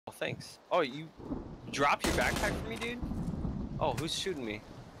thanks. Oh, you dropped your backpack for me, dude? Oh, who's shooting me?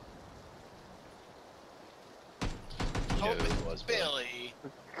 Oh, it was Billy.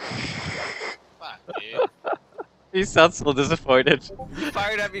 Fuck, dude. He sounds so disappointed. You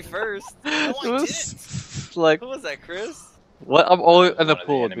fired at me first. No, I It was like, Who was that, Chris? what? I'm all It was in the one of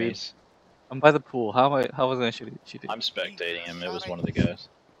pool, dude. enemies. I'm by the pool. How was I gonna shoot it? I'm spectating him. It was one of the guys.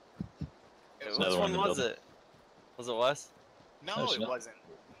 It another Which one one in the was building. it? Was it Wes? No, No, it's it not. wasn't.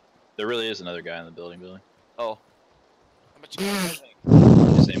 There really is another guy in the building, Billy. Oh. How much you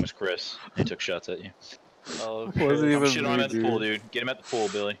think? His name was Chris. He took shots at you. Oh, Wasn't Chris. even- I'm shit on him me, at the pool, dude. dude. Get him at the pool,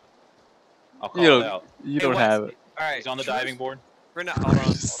 Billy. I'll call You it don't, out. you Hey, don't Wes, have it. Alright. He's on the truth- diving board. We're not. Hold on,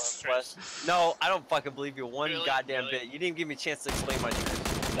 Wes. No, I don't fucking believe you one Really? goddamn Really? bit. You didn't give me a chance to explain my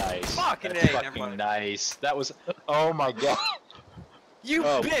truth. Nice. Fucking That's A, never fucking mind. nice. That was. Oh my god. You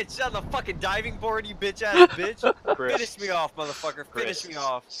Oh. bitch on the fucking diving board, you bitch ass bitch. Chris. Finish me off, motherfucker. Finish Chris, me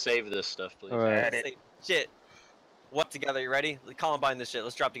off. Save this stuff, please. Alright. Say, shit. What together? You ready? Columbine this shit.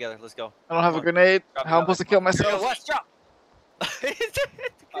 Let's drop together. Let's go. I don't have a Come on. grenade. Drop How am I together. supposed to kill Yo, myself? Wes, drop.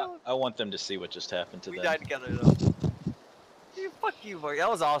 I want them to see what just happened to We them. died together though. You, fuck you, boy. That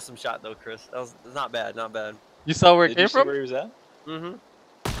was an awesome shot though, Chris. That was not bad. Not bad. You saw where it Did came you see from? where he was at? Mm-hmm.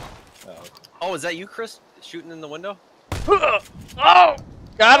 Oh. Oh, is that you, Chris? Shooting in the window? Oh!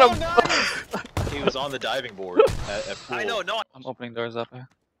 Got him! He was on the diving board at pool. I know. No. I'm opening doors up here.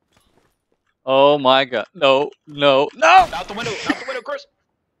 Oh my god. No, no, no! Out the window! Out the window, Chris!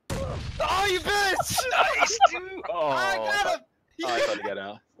 Oh, you bitch! Nice, dude! Oh, I got him. Oh, I thought he got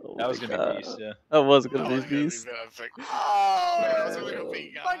out. Oh That was my gonna be God. beast, yeah. That was That gonna was be gonna be beast. perfect. Oh, That was really gonna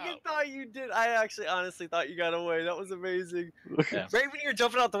be fucking out. thought you did. I actually honestly thought you got away. That was amazing. Yeah. Right when you were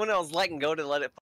jumping out the window, I was letting go to let it